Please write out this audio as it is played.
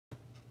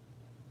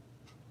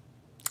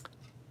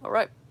All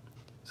right.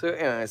 So,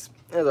 anyways,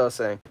 as I was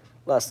saying,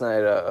 last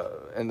night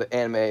in the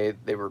anime,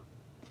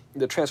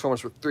 the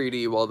Transformers were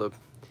 3D while the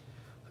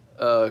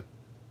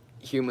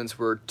humans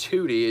were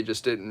 2D. It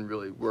just didn't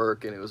really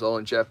work, and it was all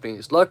in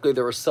Japanese. Luckily,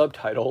 there were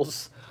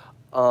subtitles,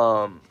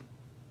 and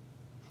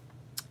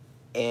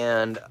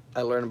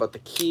I learned about the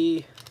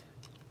key,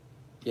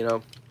 you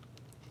know,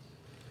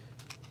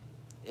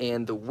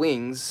 and the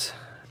wings.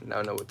 Now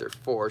I know what they're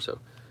for. So,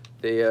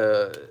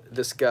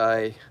 this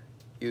guy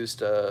used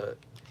the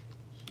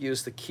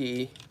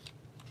key,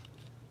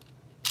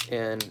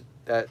 and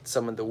that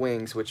summoned the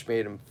wings, which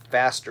made him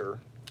faster,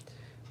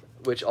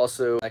 which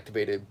also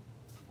activated,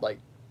 like,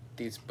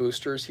 these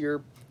boosters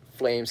here.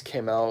 Flames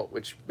came out,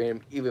 which made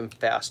him even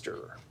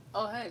faster.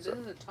 Oh, hey, this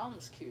is a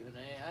Thomas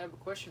Q&A. I have a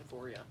question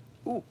for you.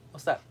 Ooh,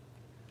 what's that?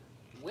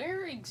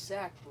 Where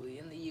exactly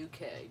in the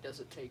UK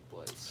does it take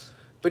place?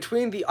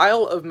 Between the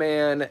Isle of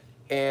Man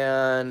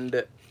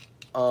and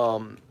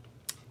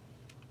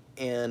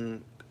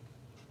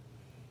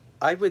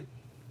I would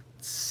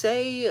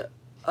say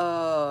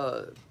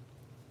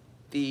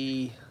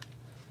the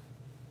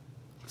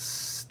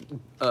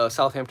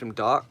Southampton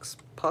docks,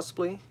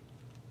 possibly,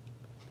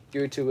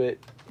 due to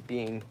it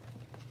being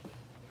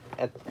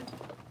at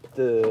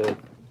the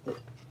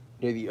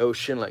near the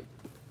ocean. Like,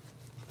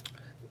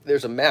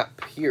 there's a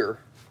map here.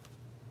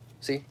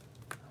 See,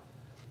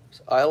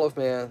 there's Isle of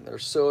Man.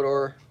 There's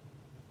Sodor.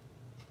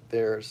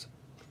 There's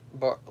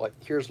like,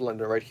 here's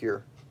London right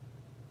here.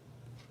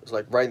 It's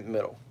like right in the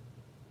middle.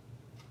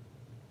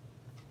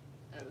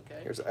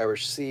 Okay. Here's the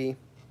Irish Sea.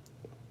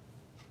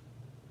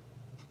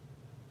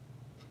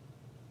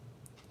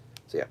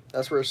 So yeah,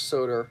 that's where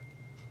Sodor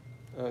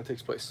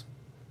takes place.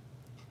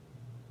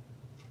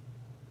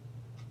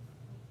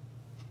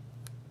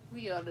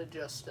 We ought to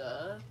just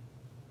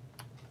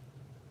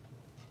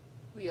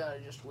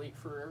wait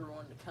for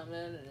everyone to come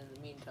in, and in the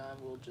meantime,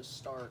 we'll just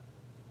start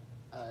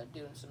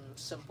doing some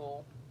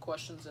simple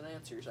questions and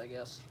answers, I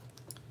guess.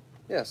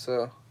 Yeah,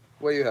 so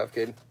what do you have,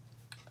 Caden?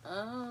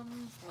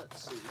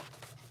 Let's see.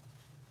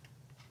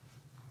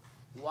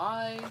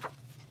 Why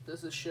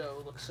does the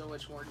show look so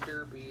much more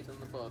derpy than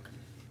the book?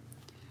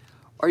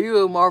 Are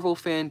you a Marvel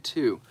fan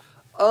too?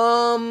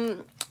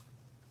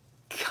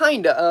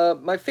 Kinda.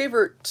 My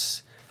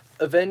favorite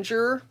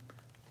Avenger,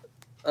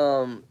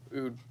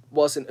 who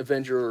wasn't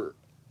Avenger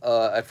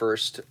at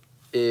first,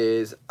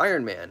 is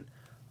Iron Man.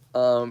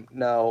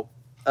 Now,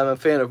 I'm a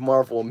fan of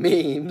Marvel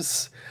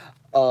memes.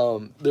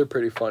 They're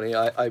pretty funny.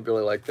 I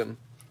really like them.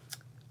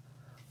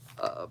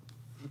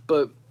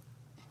 But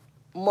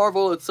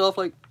Marvel itself,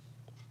 like,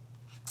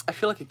 I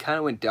feel like it kind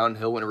of went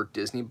downhill whenever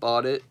Disney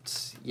bought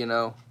it, you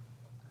know?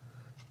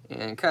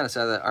 And kind of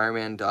sad that Iron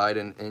Man died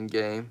in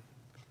Endgame.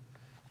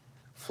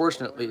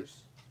 Fortunately...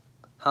 Spoilers.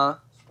 Huh?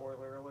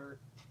 Spoiler alert.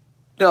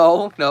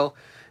 No.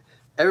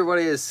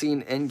 Everybody has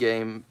seen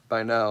Endgame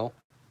by now.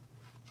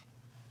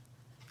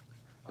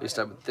 At least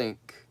I would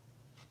think.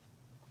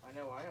 I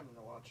know I haven't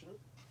watched it.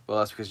 Well,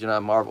 that's because you're not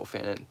a Marvel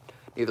fan, and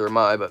neither am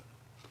I, but,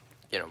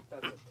 you know.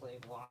 That's a plain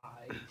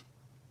lie.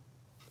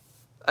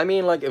 I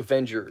mean, like,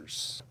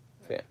 Avengers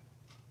fan.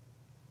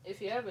 If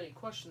you have any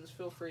questions,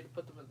 feel free to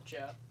put them in the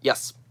chat.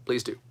 Yes,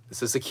 please do.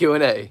 This is a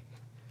Q&A.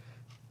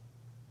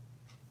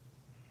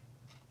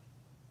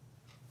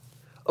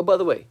 Oh, by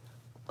the way,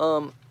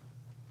 the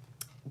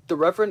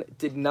Reverend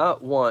did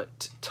not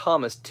want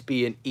Thomas to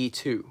be an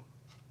E2.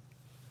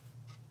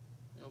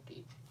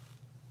 Okay.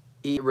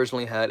 He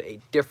originally had a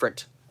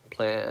different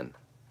plan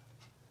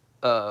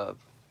for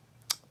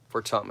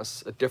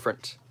Thomas, a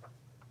different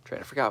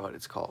train. I forgot what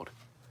it's called.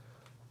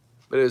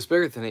 But it was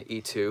bigger than an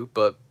E2,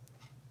 but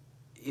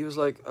he was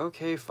like,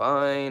 okay,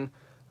 fine.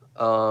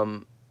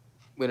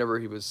 Whenever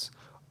he was,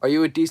 are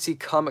you a DC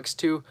Comics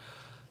too?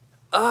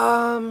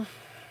 Well,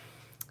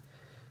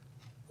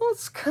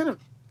 it's kind of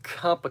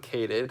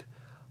complicated.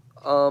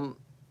 I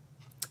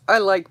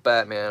like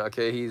Batman,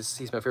 okay? He's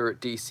my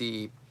favorite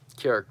DC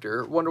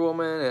character. Wonder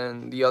Woman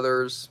and the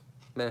others,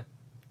 meh.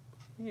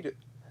 Eat it.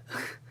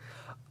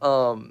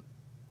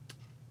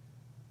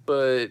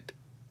 But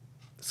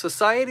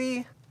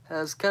society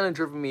has kind of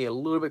driven me a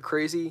little bit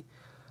crazy,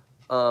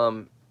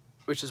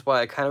 which is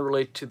why I kind of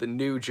relate to the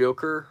new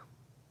Joker.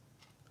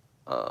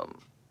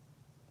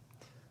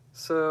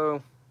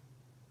 So,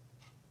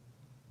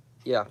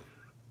 yeah.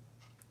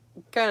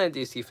 Kind of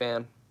DC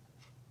fan.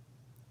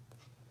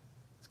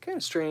 It's kind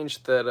of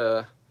strange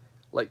that,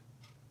 like,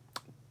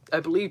 I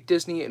believe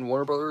Disney and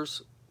Warner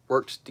Brothers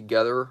worked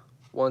together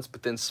once,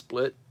 but then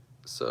split.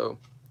 So,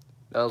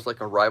 that was like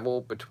a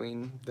rival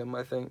between them,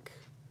 I think.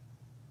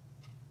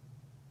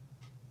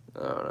 I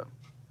don't know.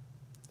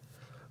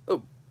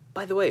 Oh,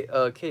 by the way,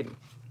 Caden.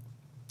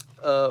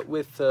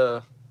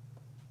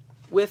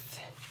 With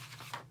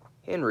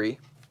Henry,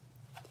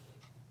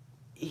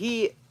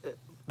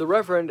 the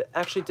Reverend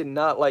actually did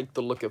not like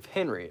the look of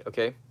Henry,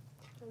 okay?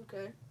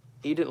 Okay.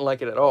 He didn't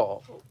like it at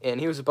all. And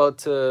he was about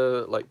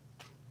to, like,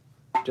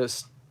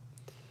 just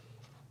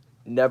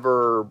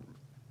never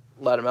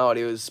let him out.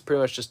 He was pretty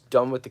much just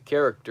done with the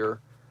character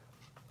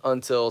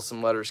until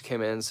some letters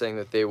came in saying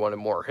that they wanted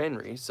more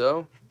Henry.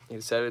 So, he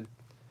decided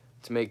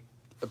to make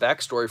a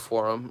backstory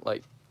for him.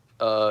 Like,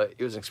 it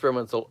was an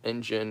experimental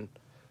engine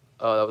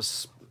that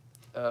was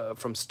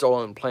from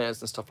stolen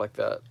plants and stuff like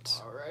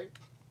that. All right.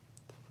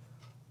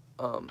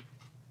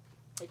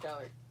 Hey,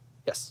 Tyler.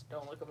 Yes.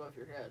 Don't look above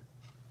your head.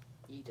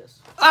 Eat us.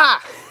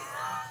 Ah!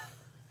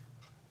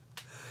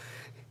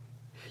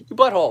 You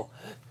butthole.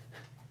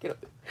 Get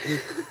up.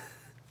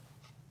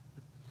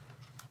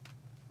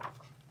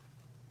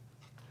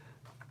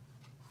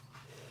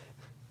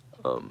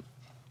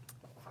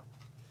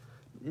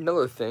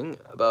 Another thing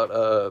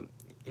about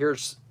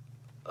here's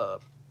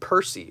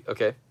Percy.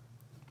 Okay.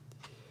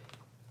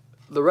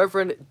 The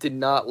Reverend did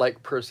not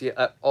like Percy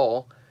at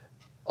all,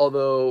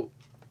 although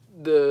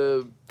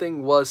the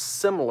thing was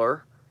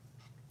similar,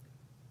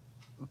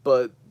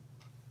 but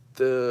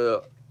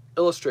the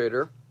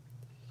illustrator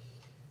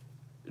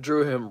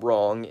drew him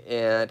wrong,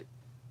 and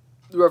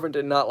the Reverend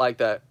did not like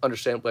that,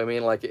 understandably. I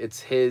mean, like,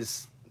 it's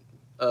his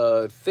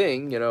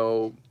thing, you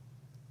know,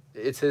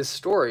 it's his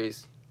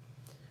stories.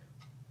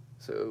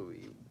 So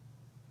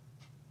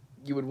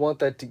you would want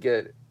that to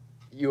get,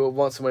 you would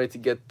want somebody to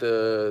get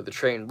the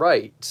train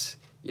right,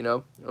 you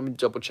know? Let me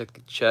double check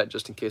the chat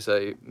just in case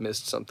I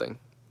missed something.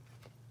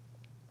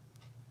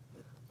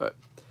 Alright.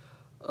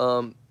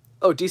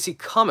 Oh, DC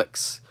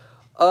Comics.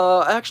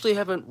 I actually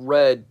haven't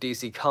read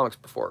DC Comics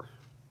before.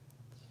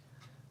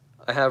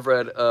 I have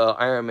read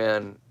Iron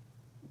Man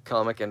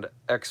comic and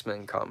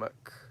X-Men comic,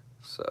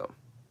 so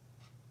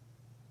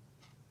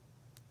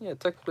yeah,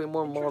 technically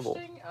more Marvel.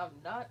 Interesting. I'm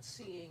not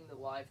seeing the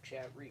live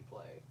chat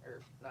replay,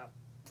 or not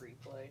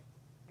replay.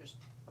 Just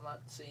I'm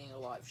not seeing a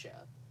live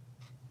chat.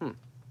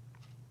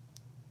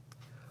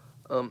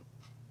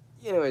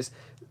 Anyways,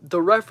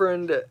 the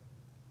Reverend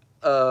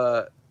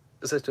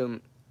said to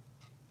him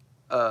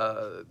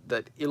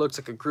that he looks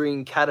like a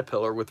green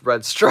caterpillar with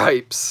red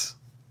stripes.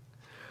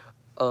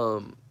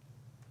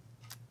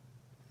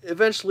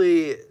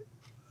 Eventually,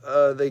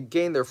 they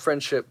gained their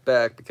friendship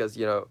back because,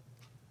 you know,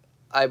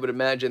 I would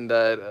imagine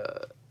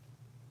that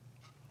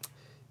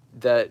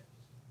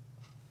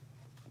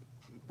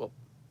well,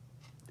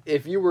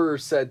 if you were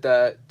said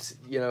that,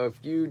 you know, if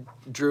you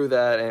drew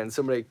that and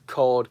somebody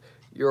called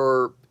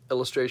your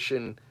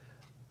illustration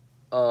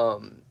a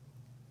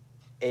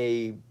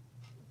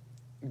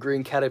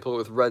green caterpillar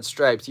with red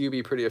stripes, you'd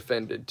be pretty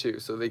offended too.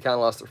 So they kind of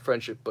lost their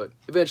friendship, but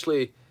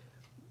eventually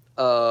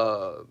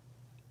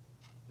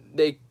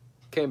they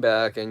came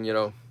back and, you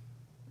know,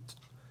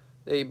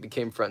 they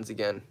became friends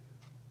again.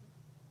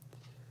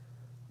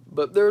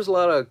 But there's a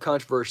lot of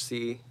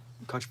controversy.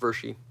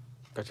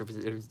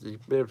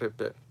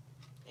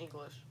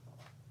 English.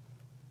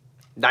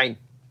 9.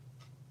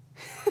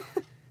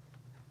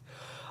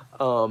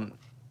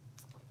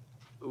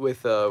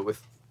 With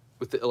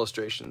the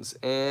illustrations,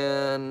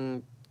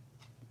 and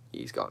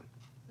he's gone.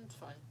 That's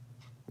fine.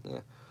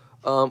 Yeah.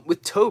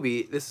 With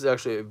Toby, this is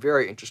actually a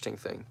very interesting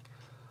thing.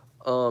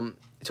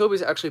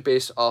 Toby's actually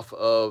based off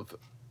of,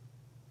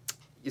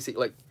 you see,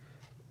 like,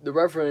 the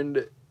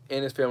Reverend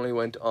and his family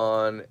went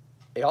on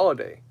a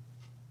holiday,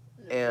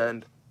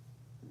 and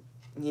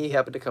he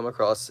happened to come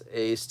across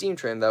a steam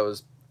train that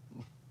was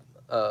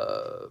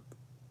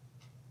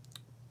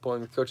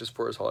pulling the coaches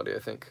for his holiday, I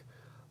think.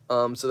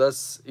 So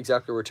that's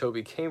exactly where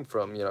Toby came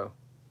from, you know,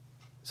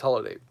 his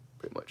holiday,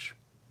 pretty much.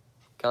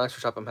 Kind of like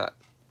for Topham Hatt.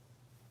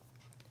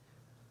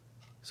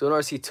 So when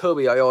I see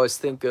Toby, I always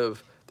think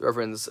of the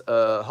Reverend's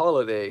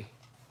holiday,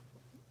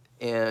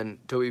 and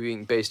Toby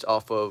being based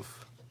off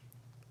of,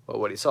 well,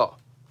 what he saw.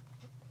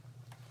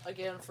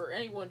 Again, for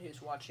anyone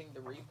who's watching the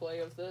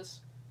replay of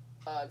this,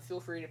 feel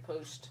free to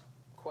post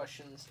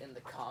questions in the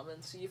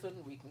comments even.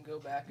 We can go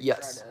back and try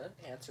to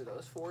answer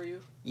those for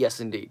you. Yes,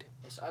 indeed.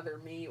 It's either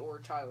me or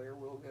Tyler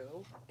will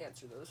go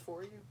answer those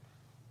for you.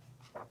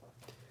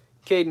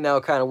 Caden now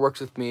kind of works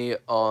with me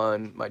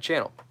on my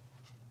channel.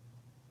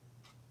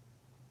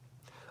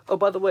 Oh,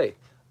 by the way,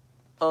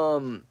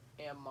 Am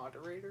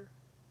moderator?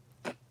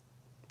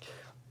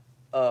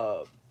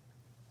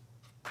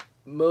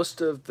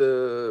 Most of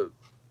the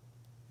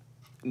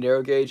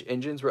narrow gauge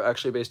engines were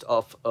actually based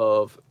off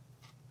of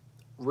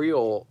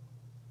real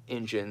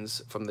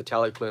engines from the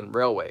Taliesin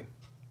Railway.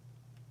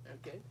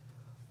 Okay.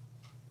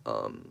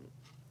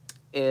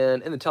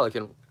 And in the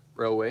Taliesin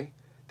Railway,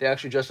 they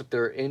actually dressed up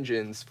their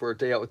engines for a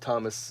day out with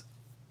Thomas,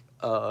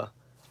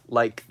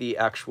 like the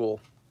actual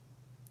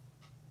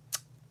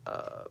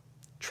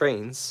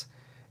trains.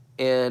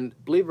 And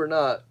believe it or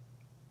not,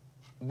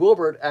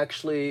 Wilbert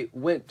actually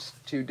went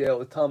to Day Out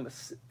with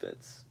Thomas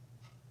events.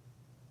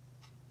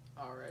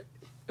 Alright.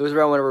 It was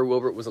around whenever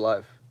Wilbert was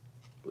alive,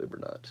 believe it or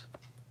not.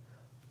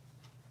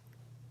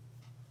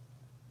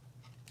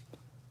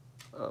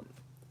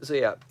 So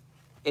yeah,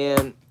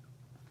 and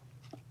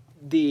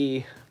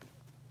the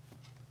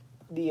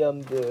Day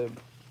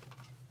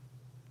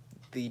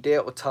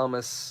Out with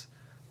Thomas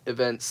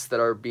events that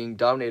are being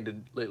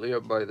dominated lately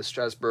by the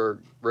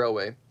Strasbourg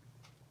Railway,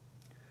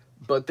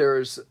 but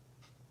there's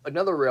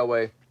another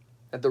railway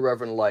that the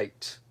Reverend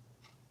liked,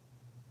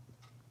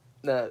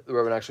 that the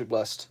Reverend actually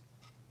blessed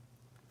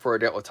for a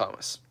Day Out with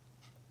Thomas.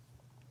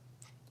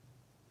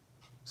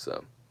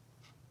 So,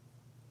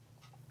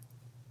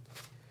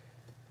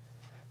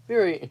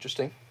 very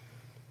interesting.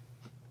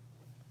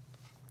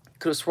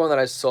 Could have sworn that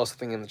I saw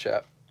something in the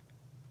chat.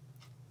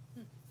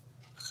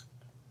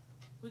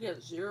 We got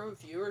 0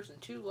 viewers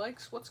and 2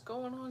 likes. What's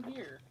going on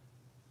here?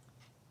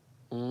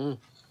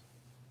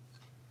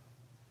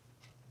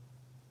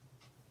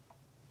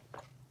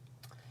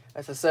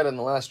 As I said in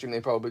the last stream,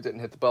 they probably didn't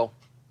hit the bell.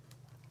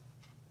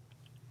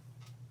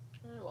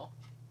 Well.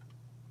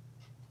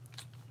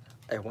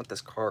 I want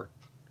this car.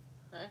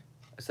 Eh?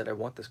 I said I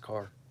want this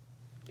car.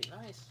 Be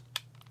nice.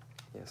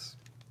 Yes.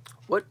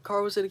 What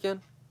car was it again?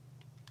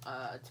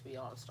 To be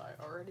honest, I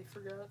already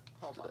forgot.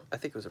 Hold on. I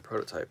think it was a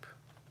prototype.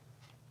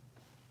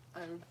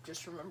 I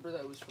just remember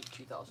that was from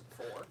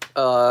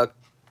 2004.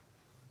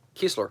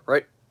 Chrysler,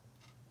 right?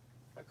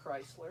 A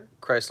Chrysler.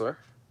 Chrysler.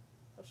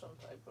 Or some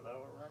type, but I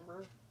don't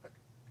remember.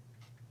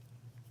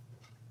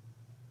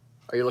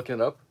 Are you looking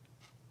it up?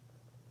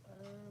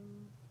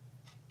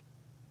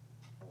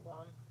 Hold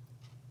on.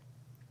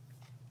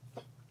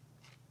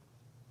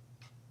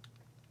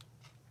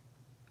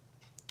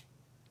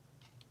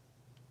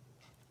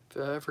 If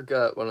I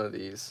forgot one of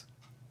these,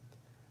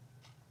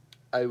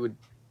 I would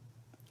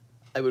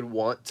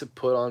want to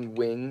put on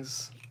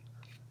wings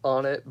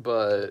on it,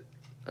 but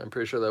I'm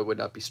pretty sure that would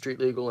not be street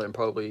legal and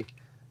probably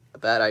a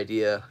bad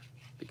idea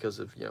because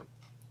of, you know,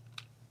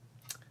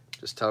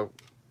 just how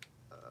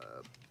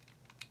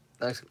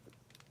nice.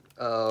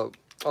 Oh,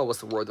 what's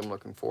the word I'm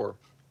looking for?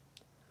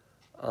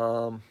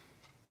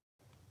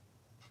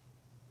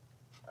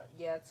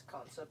 Yeah, it's a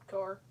concept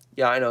car.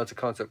 Yeah, I know it's a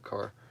concept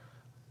car.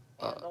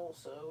 And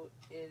also,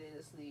 it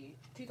is the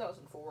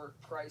 2004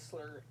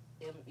 Chrysler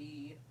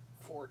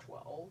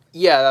ME412.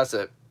 Yeah, that's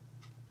it.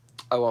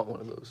 I want one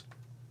of those.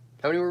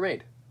 How many were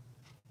made?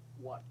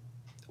 1.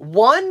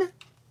 1?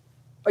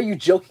 Are you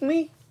joking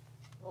me?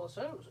 Well, it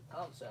said it was a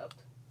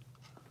concept.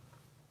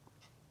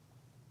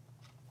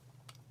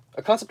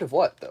 A concept of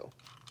what, though?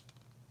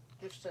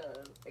 Just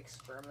to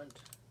experiment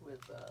with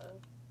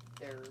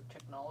their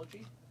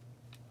technology.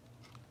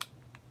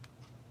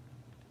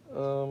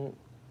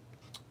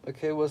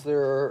 Okay, was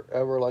there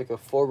ever like a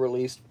full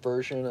released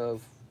version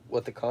of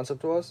what the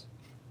concept was?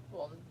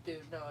 Well,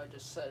 dude, no, I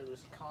just said it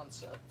was a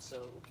concept,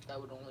 so that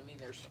would only mean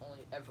there's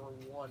only ever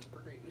 1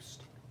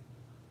 produced.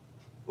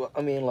 Well,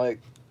 I mean,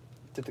 like,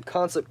 did the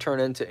concept turn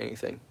into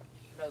anything?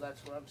 No,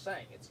 that's what I'm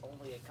saying. It's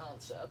only a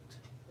concept.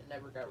 It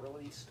never got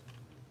released.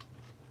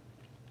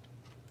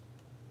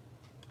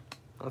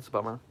 That's a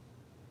bummer.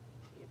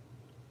 Yep.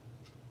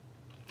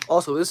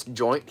 Also, this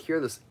joint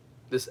here, this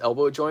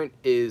elbow joint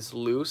is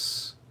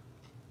loose,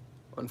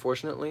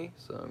 unfortunately,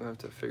 so I'm gonna have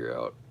to figure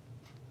out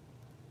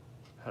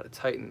how to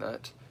tighten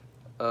that.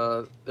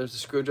 There's a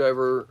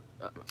screwdriver,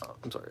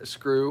 a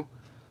screw,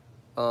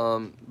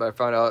 but I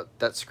found out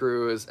that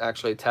screw is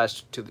actually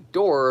attached to the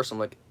door, so I'm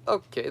like,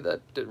 okay,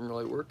 that didn't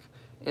really work.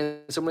 And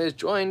somebody has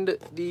joined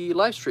the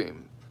live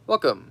stream.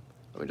 Welcome.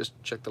 Let me just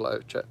check the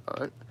live chat.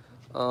 All right.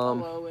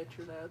 Hello,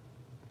 Internet.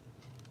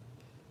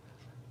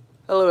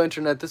 Hello,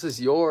 Internet. This is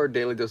your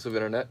daily dose of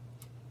Internet.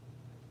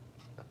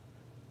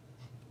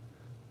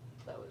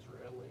 That was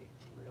really,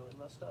 really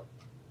messed up.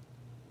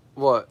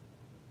 What?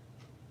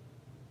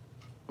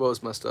 What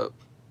was messed up?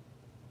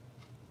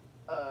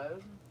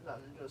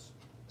 Nothing, just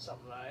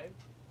something I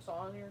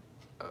saw in here.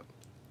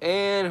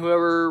 And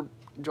whoever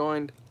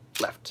joined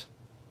left.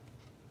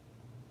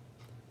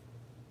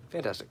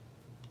 Fantastic.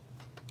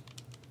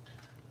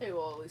 Hey,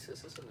 well, at least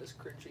this isn't as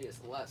cringy as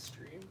the last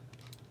stream.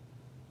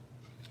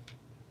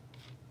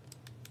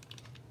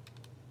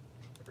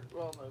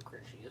 Well, no,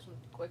 cringy isn't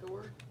quite a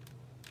word.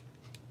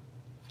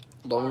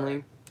 Lonely.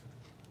 Right.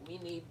 We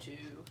need to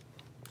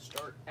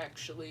start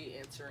actually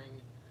answering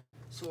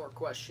some more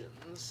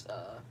questions.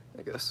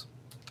 I guess.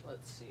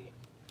 Let's see.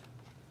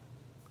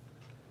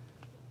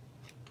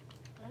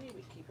 I need to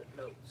be keeping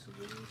notes of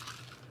these.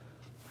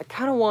 I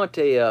kind of want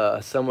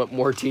a somewhat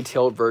more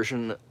detailed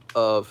version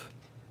of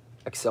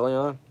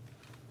Excellion,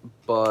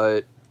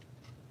 but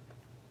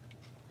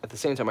at the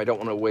same time, I don't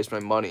want to waste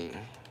my money.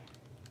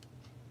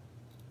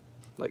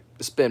 Like,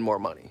 spend more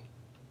money.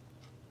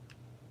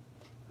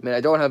 I mean, I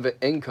don't have an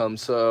income,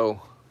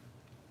 so,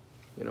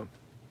 you know.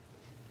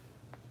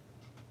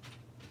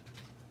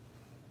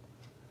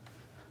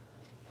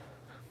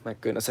 My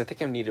goodness, I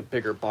think I need a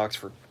bigger box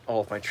for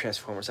all of my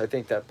Transformers. I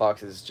think that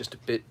box is just a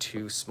bit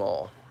too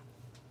small.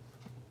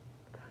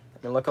 I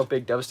mean, look how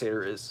big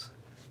Devastator is.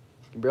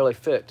 It can barely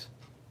fit.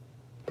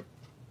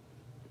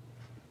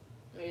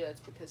 Maybe that's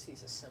because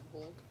he's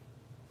assembled.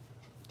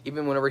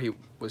 Even whenever he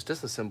was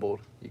disassembled,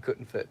 he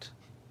couldn't fit.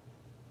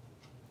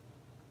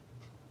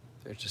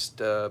 There's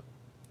just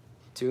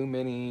too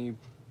many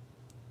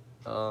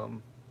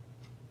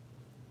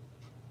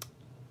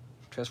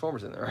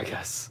Transformers in there, I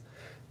guess.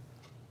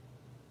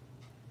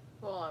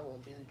 Well, I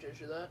won't be the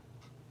judge of that.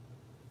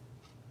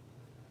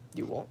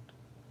 You won't?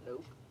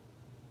 Nope.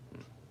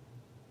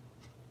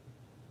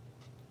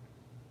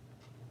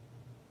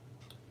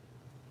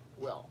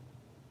 Well,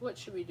 what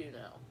should we do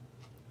now?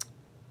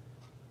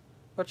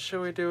 What shall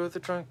we do with the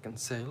drunken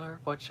sailor?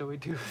 What shall we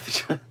do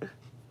with the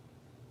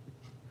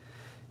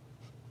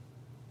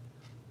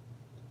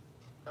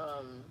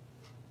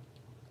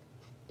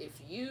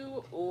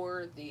you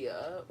or the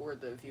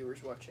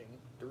viewers watching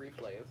the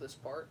replay of this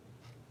part,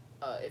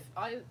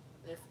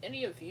 if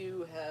any of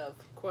you have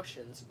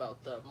questions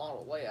about the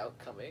model layout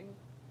coming,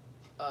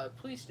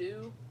 please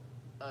do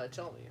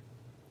tell me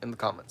in the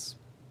comments.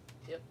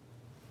 Yep.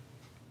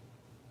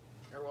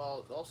 Or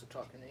while also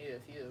talking to you,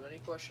 if you have any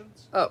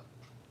questions. Oh.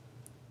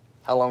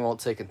 How long will it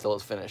take until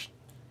it's finished?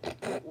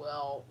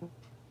 Well,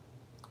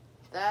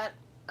 that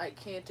I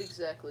can't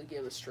exactly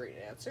give a straight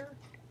answer.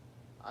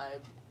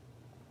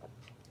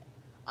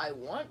 I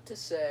want to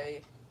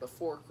say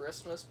before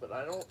Christmas, but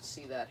I don't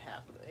see that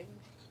happening.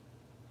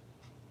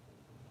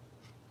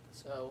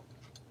 So,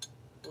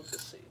 we'll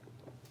just see.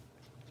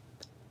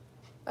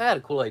 I had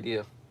a cool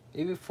idea.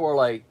 Maybe for,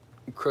 like,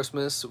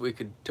 Christmas, we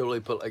could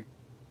totally put, like,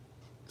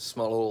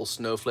 small little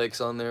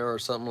snowflakes on there or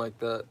something like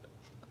that.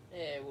 Yeah,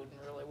 it wouldn't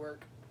really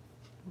work.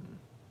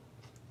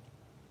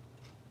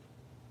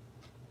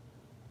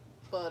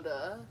 But,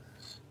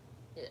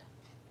 yeah.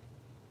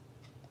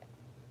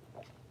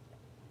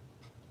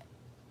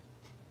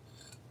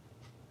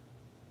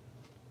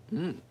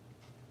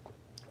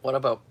 What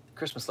about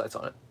Christmas lights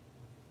on it?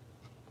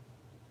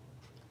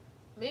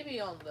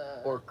 Maybe on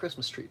the... Or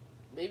Christmas tree.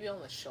 Maybe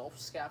on the shelf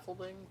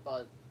scaffolding,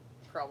 but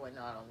probably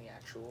not on the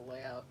actual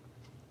layout.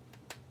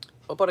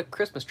 What about a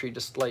Christmas tree?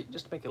 Just make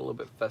it a little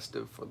bit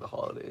festive for the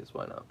holidays.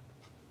 Why not?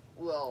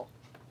 Well,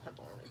 I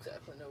don't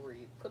exactly know where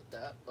you'd put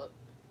that, but...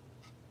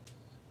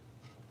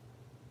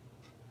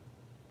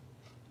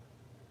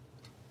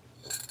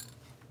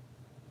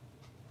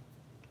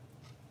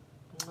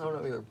 I don't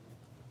know either.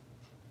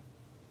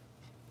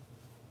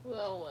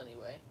 Well,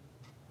 anyway.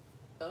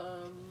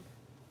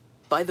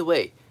 By the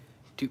way,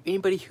 to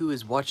anybody who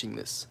is watching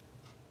this,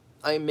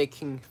 I am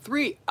making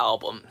 3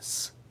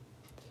 albums.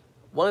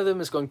 One of them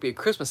is going to be a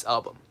Christmas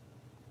album.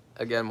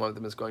 Again, one of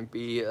them is going to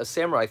be a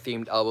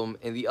samurai-themed album,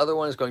 and the other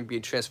one is going to be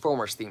a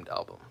Transformers-themed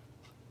album.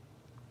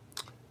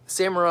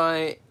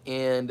 Samurai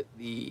and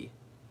the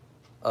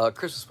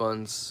Christmas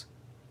ones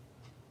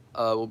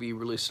will be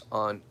released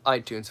on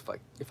iTunes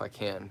if I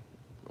can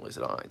release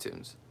it on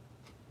iTunes.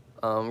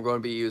 We're going to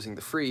be using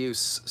the free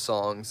use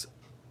songs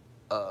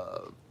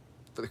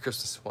for the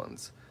Christmas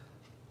ones,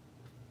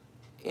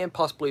 and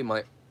possibly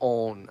my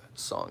own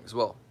song as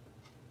well.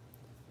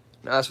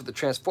 Now, as for the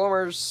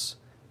Transformers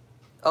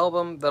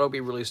album, that'll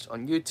be released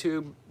on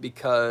YouTube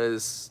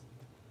because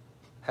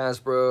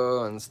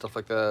Hasbro and stuff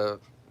like that.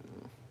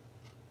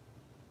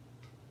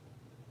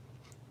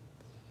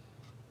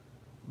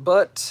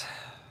 But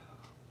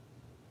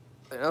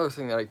another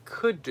thing that I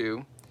could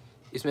do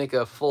is make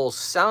a full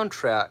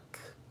soundtrack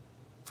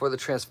for the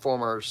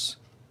Transformers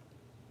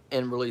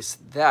and release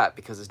that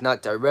because it's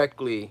not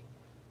directly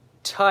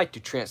tied to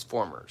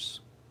Transformers.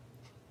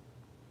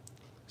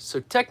 So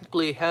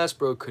technically,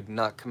 Hasbro could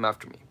not come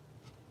after me.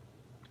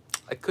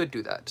 I could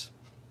do that.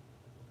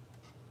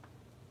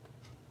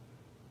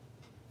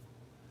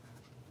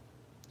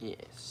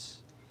 Yes.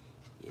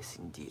 Yes,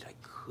 indeed, I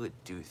could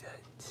do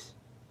that.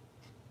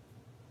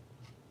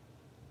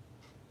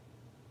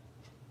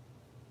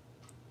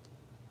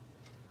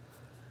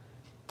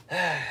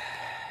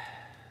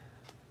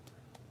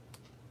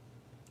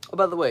 Oh,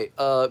 by the way,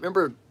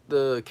 remember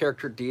the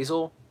character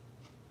Diesel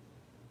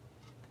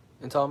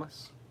in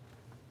Thomas?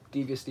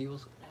 Devious Diesel?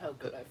 How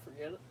could I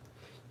forget it?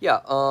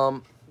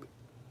 Yeah,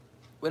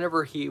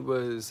 whenever he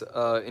was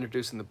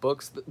introduced in the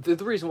books, the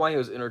reason why he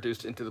was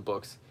introduced into the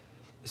books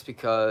is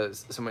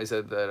because somebody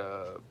said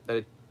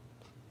that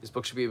his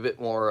book should be a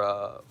bit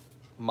more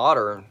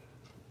modern,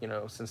 you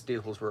know, since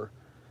Diesels were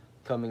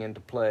coming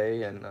into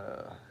play and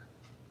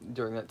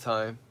during that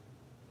time,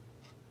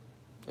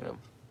 you know.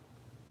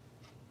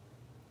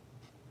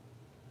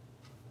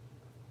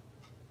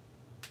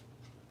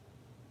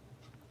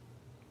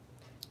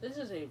 This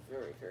is a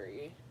very,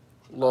 very...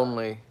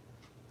 lonely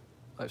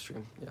live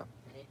stream, yeah.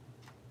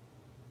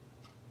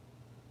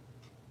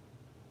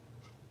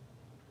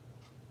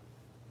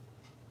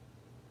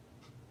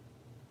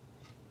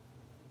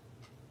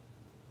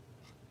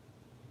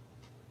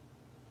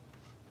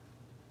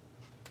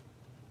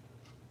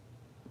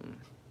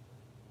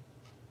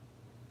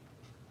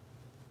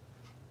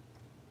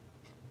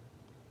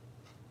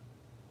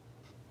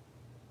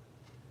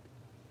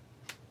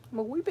 I'm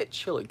a wee bit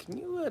chilly. Can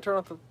you turn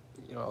off the...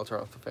 You know, I'll turn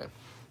off the fan.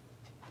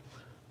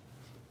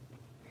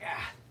 Yeah.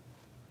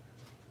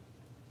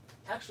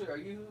 Actually, are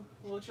you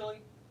a little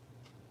chilly?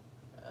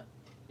 Are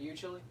you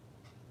chilly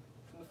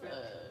from the fan?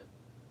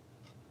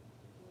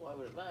 Why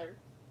would it matter?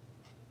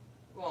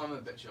 Well, I'm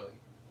a bit chilly.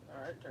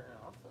 Alright, turn it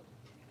off then.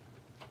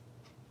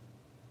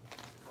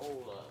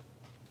 Hold up.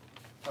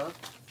 Huh?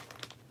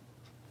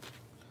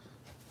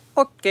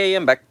 Okay,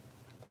 I'm back.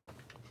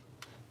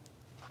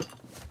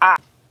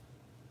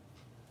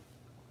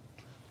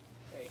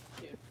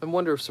 I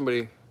wonder if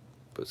somebody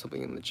put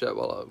something in the chat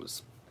while I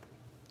was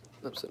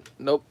upset.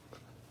 Nope.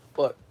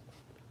 What?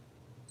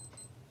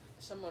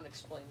 Someone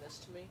explain this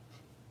to me.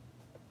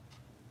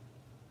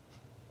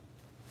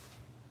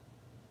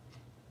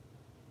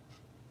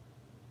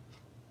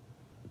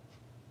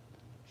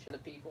 To the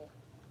people.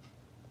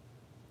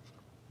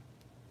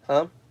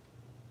 Huh?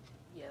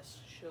 Yes,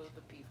 show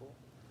the people.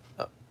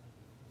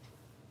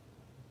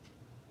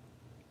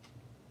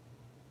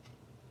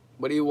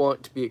 What do you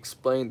want to be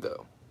explained,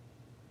 though?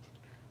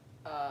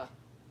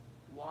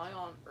 Why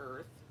on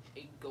earth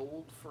a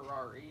gold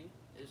Ferrari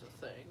is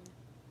a thing?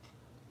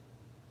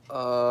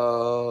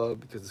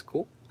 Because it's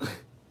cool. Hey,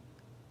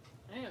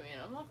 I mean,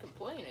 I'm not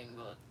complaining,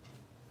 but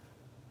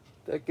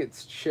That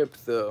gets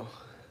chipped, though.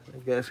 I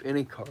guess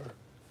any car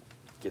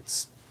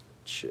gets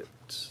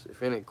chipped.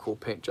 If any cool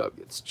paint job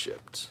gets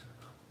chipped.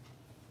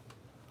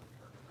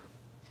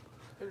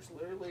 there's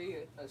literally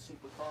a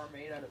supercar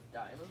made out of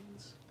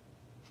diamonds.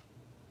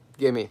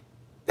 Gimme.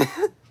 I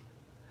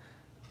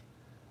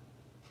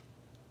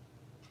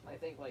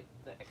think, like,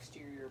 the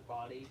exterior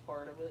body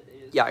part of it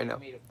is Yeah, I know.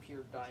 made of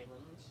pure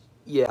diamonds.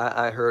 Yeah,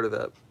 I heard of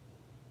that.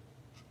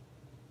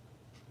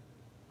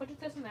 But it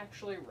doesn't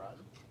actually run.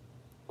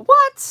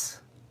 What?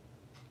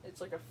 It's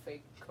like a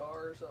fake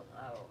car or something.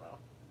 I don't know.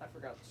 I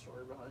forgot the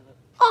story behind it.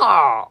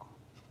 Oh.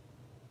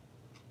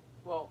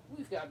 Well,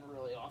 we've gotten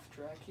really off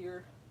track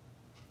here.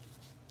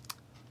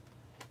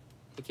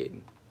 Hey,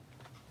 Caden.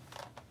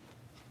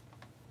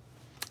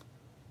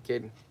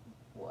 Caden,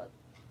 What?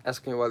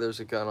 ask me why there's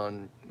a gun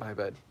on my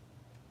bed.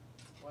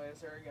 Why is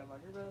there a gun on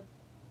your bed?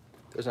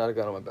 There's not a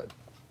gun on my bed.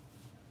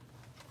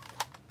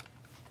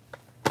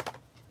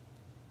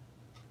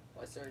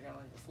 Why is there a gun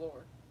on your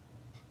floor?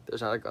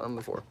 There's not a gun on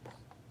the floor.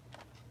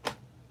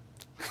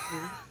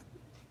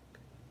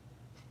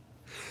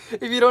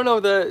 If you don't know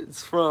what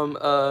that's from,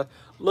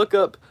 look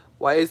up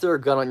why is there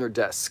a gun on your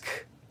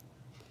desk.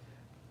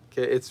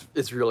 Okay,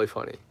 it's really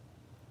funny.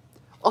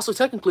 Also,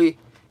 technically,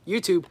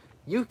 YouTube,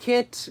 you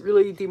can't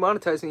really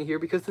demonetize me here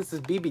because this is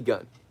BB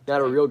gun,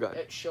 not a real gun.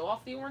 Show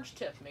off the orange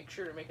tip. Make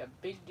sure to make a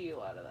big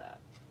deal out of that.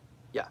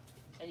 Yeah.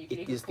 And you can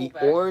It even is pull the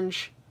back.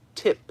 orange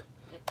tip.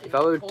 And If you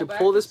I were can to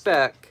pull this the-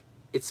 back,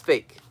 it's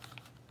fake.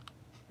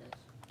 Yes.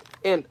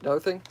 And another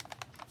thing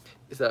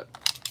is that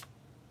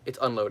it's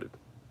unloaded.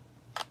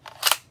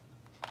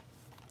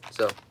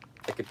 So,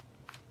 I could...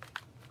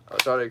 Oh,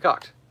 it's already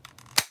cocked.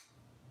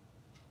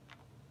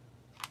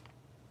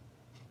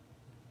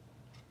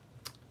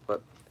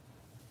 But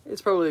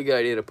it's probably a good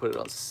idea to put it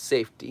on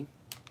safety.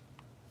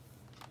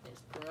 Yes,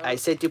 bro. I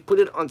said to put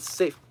it on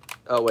safe...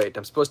 Oh, wait,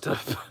 I'm supposed to...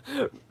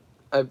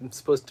 I'm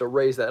supposed to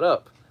raise that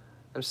up.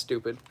 I'm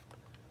stupid.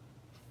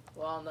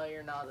 Well, no,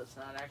 you're not. That's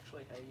not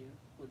actually how you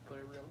would put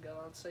a real gun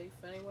on safe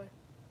anyway.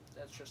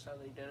 That's just how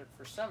they did it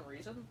for some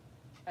reason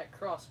at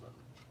Crossman.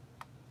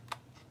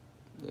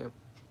 Yeah.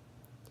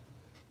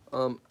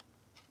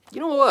 You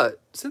know what?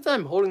 Since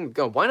I'm holding the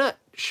gun, why not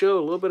show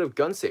a little bit of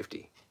gun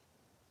safety?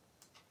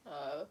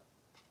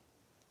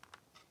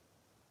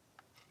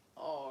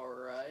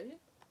 Alright.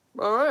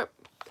 Alright.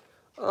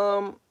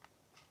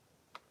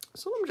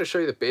 So let me just show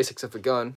you the basics of the gun.